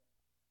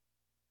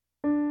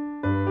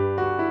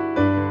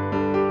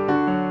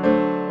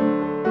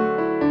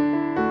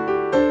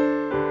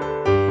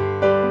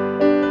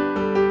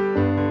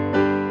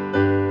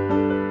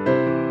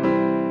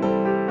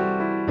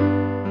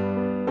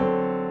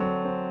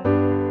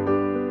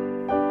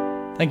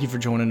Thank you for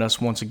joining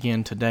us once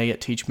again today at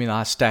Teach Me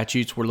Thy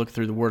Statutes. We're looking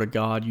through the Word of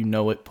God. You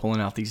know it,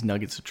 pulling out these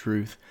nuggets of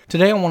truth.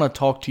 Today I want to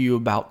talk to you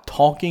about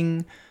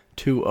talking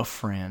to a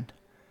friend.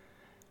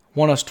 I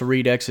want us to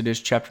read Exodus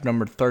chapter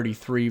number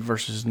 33,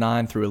 verses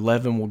 9 through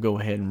 11. We'll go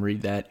ahead and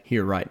read that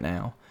here right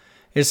now.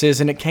 It says,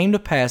 "And it came to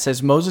pass,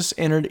 as Moses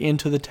entered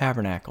into the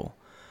tabernacle,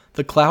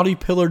 the cloudy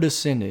pillar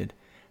descended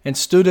and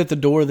stood at the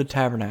door of the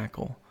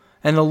tabernacle,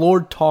 and the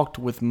Lord talked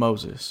with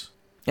Moses.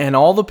 And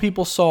all the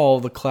people saw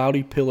the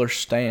cloudy pillar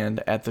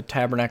stand at the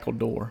tabernacle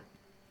door.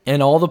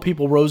 And all the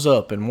people rose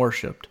up and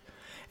worshipped,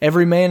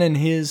 every man in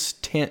his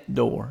tent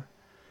door.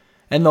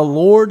 And the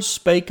Lord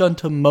spake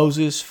unto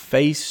Moses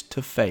face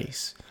to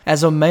face,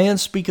 as a man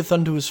speaketh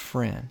unto his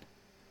friend.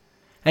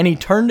 And he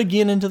turned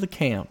again into the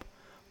camp,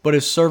 but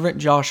his servant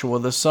Joshua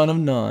the son of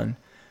Nun,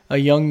 a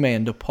young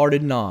man,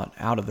 departed not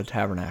out of the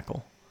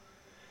tabernacle."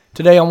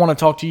 Today I want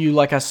to talk to you,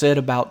 like I said,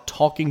 about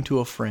talking to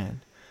a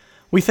friend.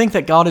 We think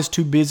that God is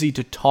too busy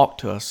to talk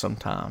to us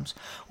sometimes.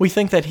 We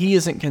think that He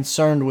isn't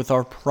concerned with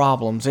our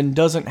problems and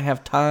doesn't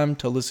have time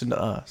to listen to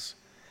us.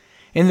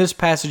 In this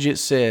passage it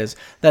says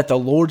that the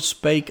Lord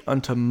spake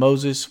unto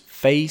Moses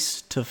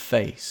face to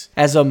face,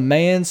 as a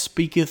man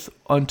speaketh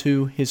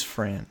unto his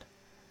friend.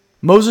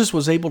 Moses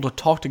was able to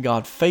talk to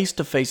God face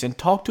to face and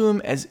talk to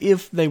Him as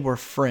if they were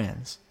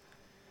friends.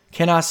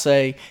 Can I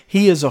say,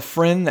 He is a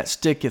friend that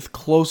sticketh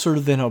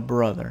closer than a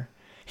brother.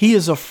 He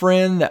is a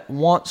friend that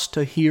wants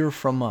to hear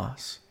from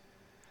us.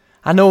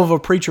 I know of a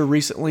preacher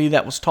recently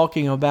that was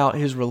talking about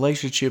his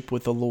relationship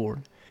with the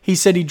Lord. He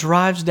said he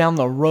drives down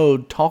the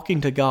road talking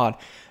to God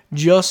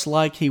just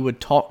like he would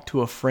talk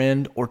to a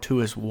friend or to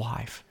his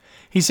wife.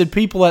 He said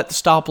people at the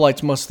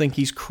stoplights must think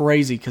he's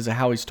crazy because of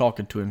how he's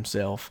talking to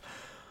himself.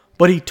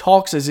 But he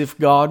talks as if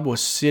God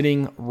was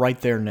sitting right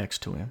there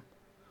next to him.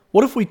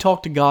 What if we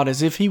talked to God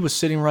as if He was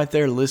sitting right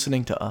there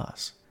listening to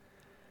us?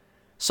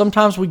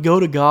 Sometimes we go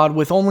to God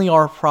with only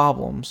our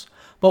problems,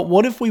 but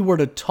what if we were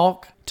to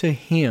talk to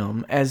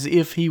Him as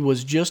if He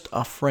was just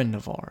a friend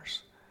of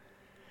ours?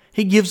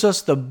 He gives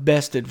us the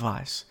best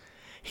advice.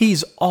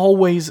 He's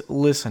always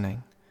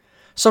listening.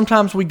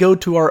 Sometimes we go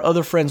to our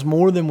other friends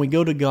more than we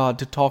go to God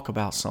to talk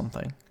about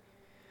something.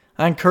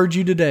 I encourage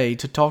you today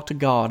to talk to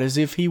God as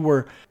if He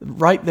were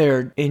right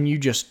there and you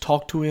just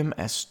talk to Him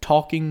as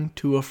talking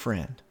to a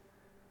friend.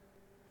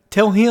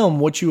 Tell Him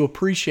what you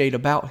appreciate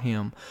about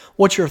Him,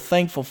 what you're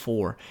thankful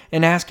for,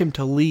 and ask Him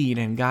to lead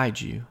and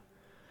guide you.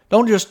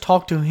 Don't just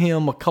talk to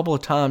Him a couple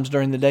of times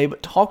during the day,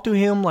 but talk to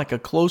Him like a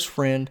close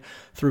friend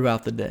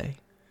throughout the day.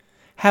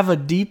 Have a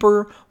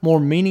deeper, more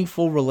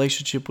meaningful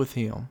relationship with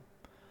Him.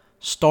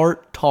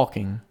 Start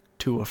talking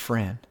to a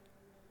friend.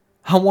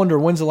 I wonder,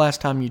 when's the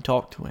last time you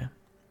talked to Him?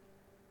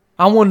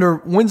 I wonder,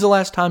 when's the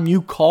last time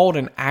you called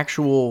an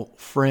actual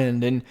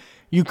friend and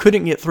you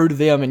couldn't get through to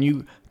them and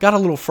you got a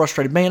little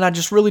frustrated? Man, I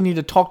just really need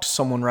to talk to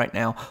someone right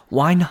now.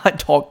 Why not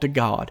talk to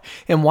God?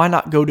 And why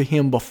not go to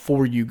Him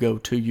before you go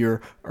to your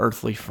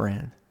earthly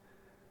friend?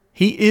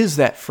 He is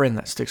that friend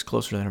that sticks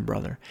closer than a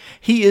brother.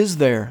 He is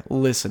there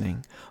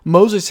listening.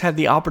 Moses had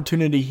the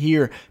opportunity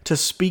here to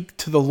speak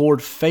to the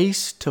Lord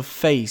face to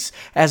face,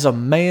 as a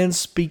man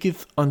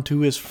speaketh unto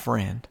his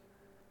friend.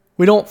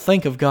 We don't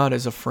think of God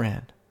as a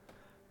friend.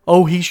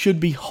 Oh, He should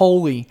be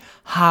holy,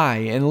 high,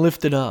 and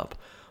lifted up.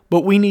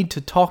 But we need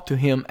to talk to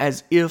Him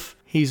as if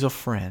He's a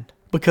friend,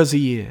 because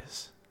He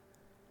is.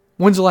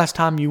 When's the last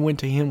time you went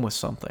to Him with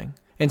something?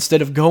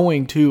 Instead of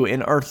going to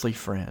an earthly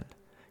friend,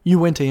 you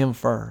went to Him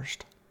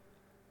first.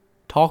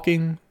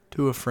 Talking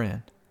to a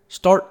friend.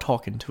 Start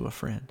talking to a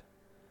friend.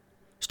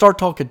 Start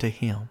talking to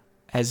Him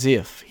as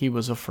if He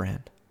was a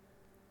friend.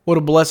 What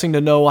a blessing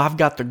to know I've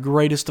got the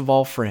greatest of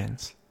all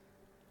friends.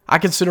 I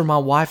consider my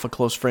wife a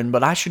close friend,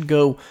 but I should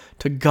go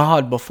to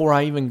God before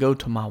I even go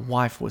to my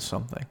wife with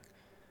something.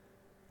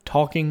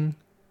 Talking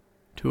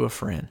to a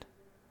friend.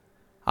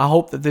 I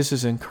hope that this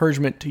is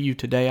encouragement to you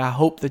today. I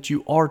hope that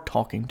you are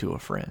talking to a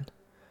friend.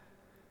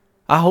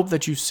 I hope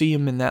that you see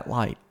Him in that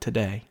light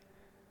today.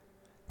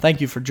 Thank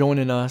you for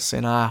joining us,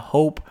 and I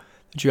hope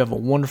that you have a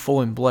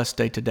wonderful and blessed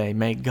day today.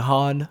 May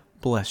God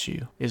bless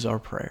you, is our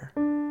prayer.